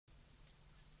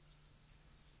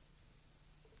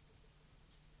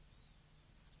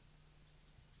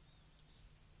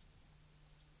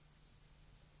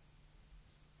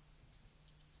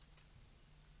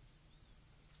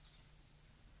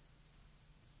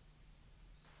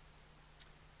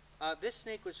This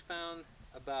snake was found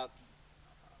about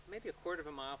maybe a quarter of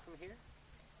a mile from here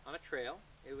on a trail.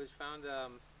 It was found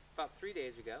about 3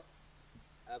 days ago,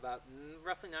 about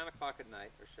roughly 9 o'clock at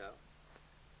night or so.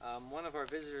 One of our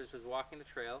visitors was walking the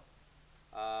trail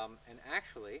and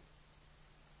actually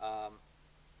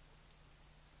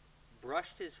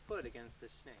brushed his foot against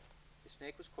this snake. The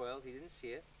snake was coiled. He didn't see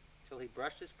it until he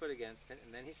brushed his foot against it,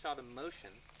 and then he saw the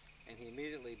motion, and he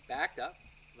immediately backed up.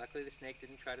 Luckily, the snake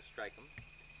didn't try to strike him.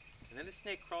 And then the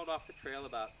snake crawled off the trail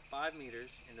about 5 meters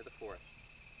into the forest.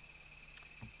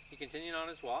 He continued on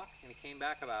his walk, and he came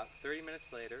back about 30 minutes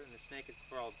later, and the snake had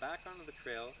crawled back onto the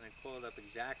trail and had coiled up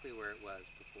exactly where it was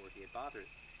before he had bothered it.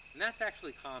 And that's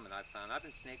actually common, I've found. I've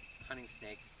been hunting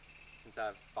snakes since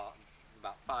I've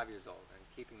about 5 years old and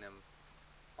keeping them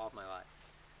all of my life.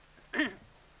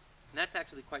 And that's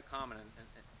actually quite common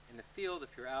in the field. If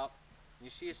you're out and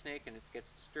you see a snake and it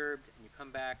gets disturbed and you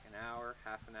come back an hour,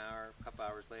 half an hour, a couple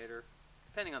hours later,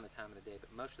 depending on the time of the day, but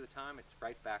most of the time it's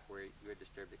right back where you had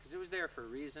disturbed it because it was there for a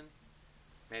reason.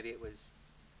 Maybe it was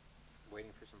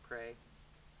waiting for some prey.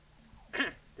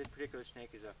 This particular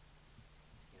snake is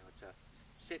it's a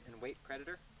sit and wait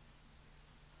predator.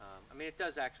 I mean, it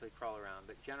does actually crawl around,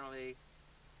 but generally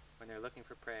when they're looking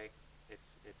for prey,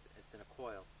 it's in a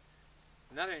coil.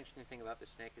 Another interesting thing about this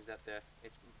snake is that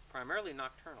it's primarily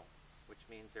nocturnal, which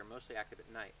means they're mostly active at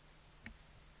night.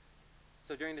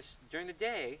 So during the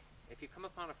day, if you come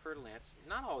upon a Fer de Lance,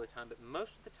 not all the time, but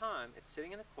most of the time, it's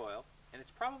sitting in a coil, and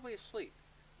it's probably asleep,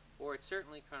 or it's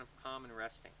certainly kind of calm and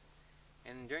resting.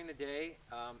 And during the day,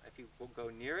 if you will go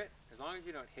near it, as long as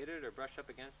you don't hit it or brush up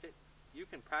against it, you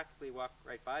can practically walk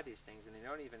right by these things, and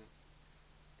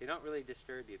they don't really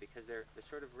disturb you because they're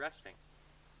sort of resting.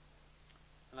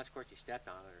 Unless, of course, you stepped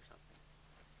on it or something.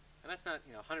 And that's not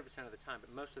 100% of the time,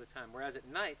 but most of the time. Whereas at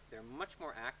night, they're much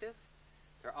more active.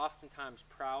 They're oftentimes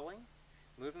prowling,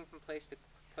 moving from place to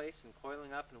place and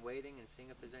coiling up and waiting and seeing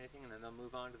if there's anything, and then they'll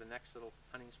move on to the next little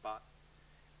hunting spot.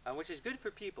 Which is good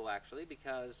for people, actually,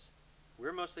 because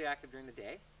we're mostly active during the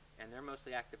day, and they're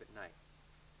mostly active at night.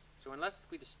 So unless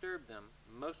we disturb them,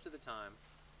 most of the time,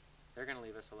 they're going to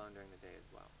leave us alone during the day as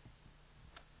well.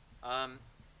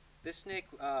 This snake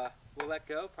we'll let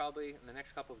go probably in the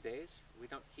next couple of days. We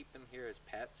don't keep them here as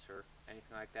pets or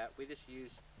anything like that. We just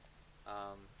use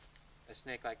a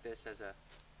snake like this as a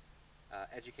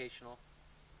educational.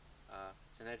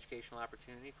 It's an educational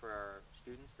opportunity for our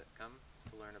students that come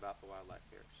to learn about the wildlife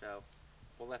here. So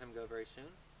we'll let him go very soon,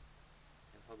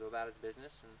 and he'll go about his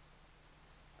business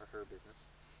or her business.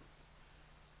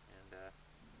 And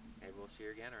maybe we'll see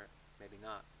her again, or maybe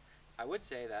not. I would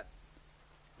say that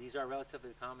these are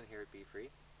relatively common here at BFREE.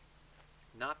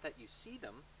 Not that you see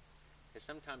them, because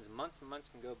sometimes months and months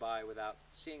can go by without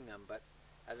seeing them, but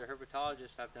as a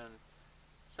herpetologist I've done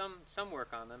some work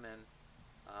on them, and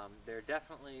they're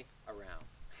definitely around.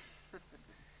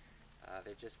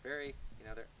 They're just very,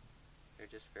 they're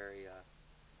just very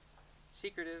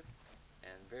secretive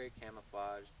and very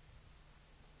camouflaged,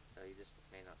 so you just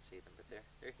may not see them, but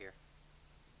they're here.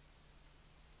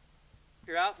 If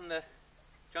you're out in the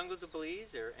jungles of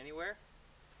Belize or anywhere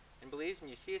in Belize and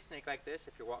you see a snake like this,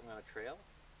 if you're walking on a trail,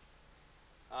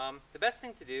 the best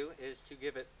thing to do is to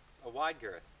give it a wide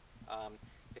girth.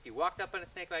 If you walked up on a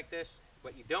snake like this,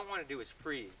 what you don't want to do is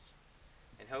freeze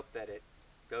and hope that it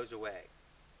goes away.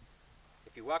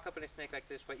 If you walk up on a snake like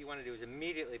this, what you want to do is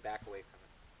immediately back away from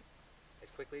it as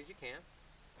quickly as you can.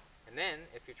 And then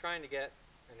if you're trying to get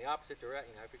in the opposite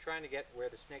direction, if you're trying to get where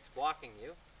the snake's blocking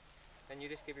you, then you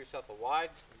just give yourself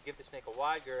give the snake a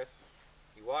wide girth,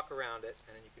 you walk around it,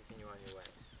 and then you continue on your way.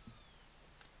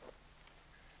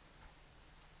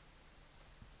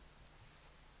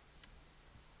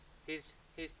 He's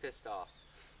pissed off.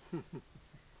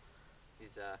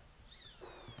 He's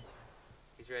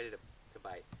ready to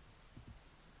bite.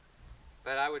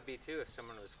 But I would be too if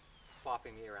someone was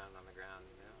flopping me around on the ground.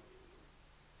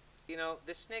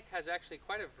 This snake has actually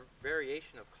quite a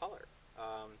variation of color.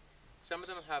 Some of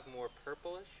them have more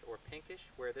purplish or pinkish,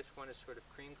 where this one is sort of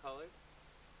cream colored.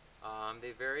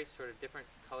 They vary sort of different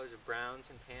colors of browns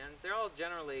and tans. They're all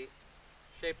generally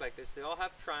shaped like this. They all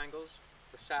have triangles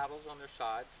or saddles on their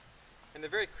sides, and they're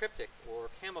very cryptic or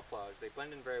camouflage. They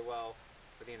blend in very well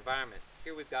with the environment.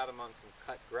 Here we've got him on some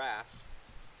cut grass,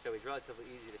 so he's relatively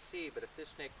easy to see, but if this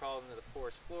snake crawled into the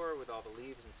forest floor with all the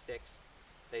leaves and sticks,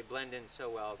 they blend in so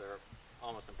well they're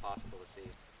almost impossible to see.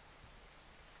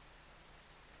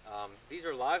 These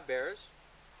are live bears.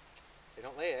 They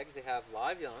don't lay eggs, they have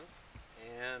live young,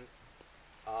 and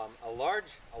a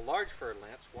large Fer de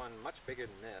Lance, one much bigger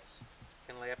than this,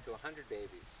 can lay up to 100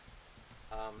 babies.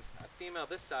 A female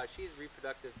this size, she's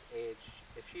reproductive age.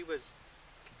 If she was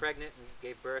pregnant and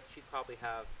gave birth, she'd probably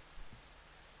have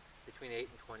between 8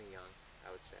 and 20 young,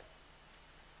 I would say.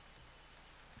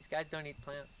 These guys don't eat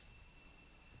plants.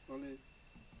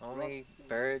 Only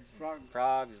birds,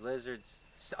 frogs, lizards,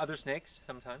 other snakes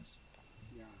sometimes.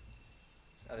 Yeah.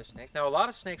 Other snakes. Now a lot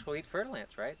of snakes will eat fer de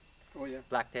lance, right? Oh yeah.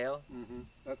 Blacktail. Mm-hmm.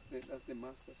 That's the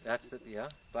master. That's the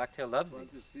Blacktail loves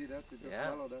Once these. you see that, you just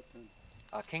swallow that thing.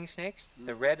 King snakes,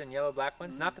 the red and yellow black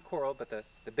ones, not the coral, but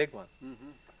the big one.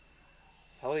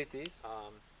 He'll eat these.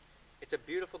 It's a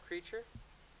beautiful creature.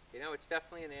 You know, it's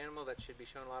definitely an animal that should be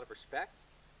shown a lot of respect.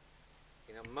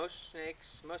 You know, most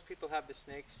people have the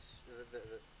snakes,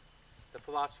 the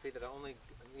philosophy that the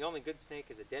only good snake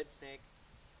is a dead snake,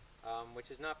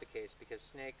 which is not the case, because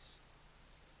snakes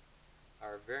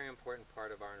are a very important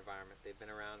part of our environment. They've been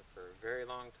around for a very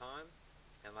long time,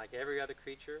 and like every other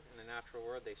creature in the natural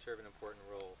world, they serve an important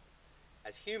role.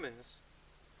 As humans,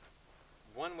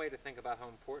 one way to think about how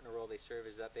important a role they serve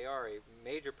is that they are a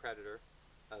major predator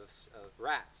of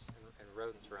rats and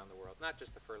rodents around the world, not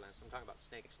just the fer de lance. I'm talking about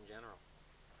snakes in general.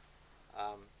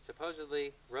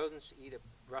 Supposedly, rodents eat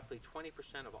roughly 20%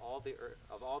 of all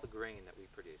the grain that we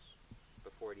produce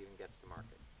before it even gets to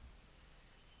market.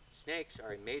 Snakes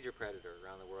are a major predator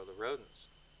around the world of rodents.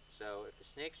 So if the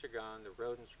snakes are gone, the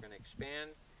rodents are going to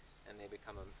expand, and they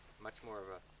become much more of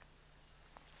a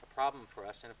problem for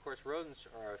us. And of course, rodents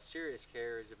are serious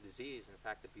carriers of disease. In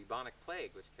fact, the bubonic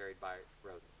plague was carried by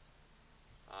rodents.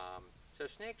 So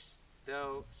snakes,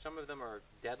 though some of them are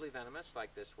deadly venomous,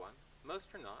 like this one,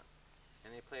 most are not.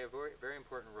 And they play a very, very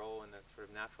important role in the sort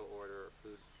of natural order or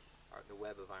food, or the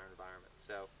web of our environment.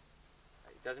 So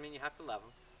it doesn't mean you have to love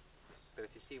them, but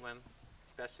if you see one,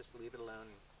 it's best just to leave it alone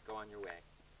and go on your way.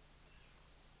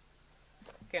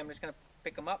 Okay, I'm just going to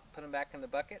pick them up, put them back in the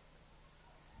bucket.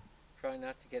 Try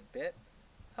not to get bit.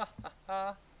 Ha ha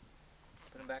ha.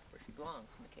 Put them back where she belongs,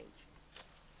 in the cage.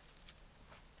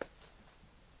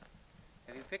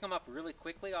 If you pick them up really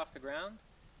quickly off the ground,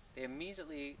 they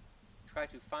immediately try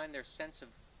to find their sense of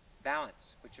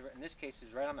balance, which in this case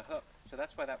is right on the hook. So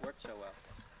that's why that worked so well.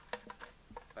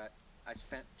 But I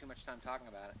spent too much time talking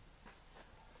about it.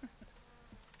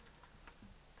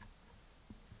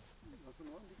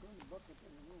 Doesn't want to go in the bucket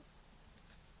anymore.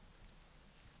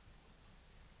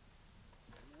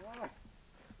 Ah.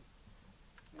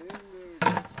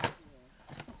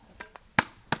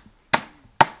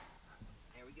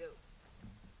 There we go.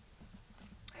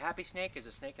 A happy snake is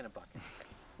a snake in a bucket.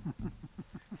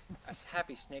 A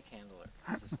happy snake handler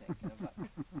is a snake in a bucket.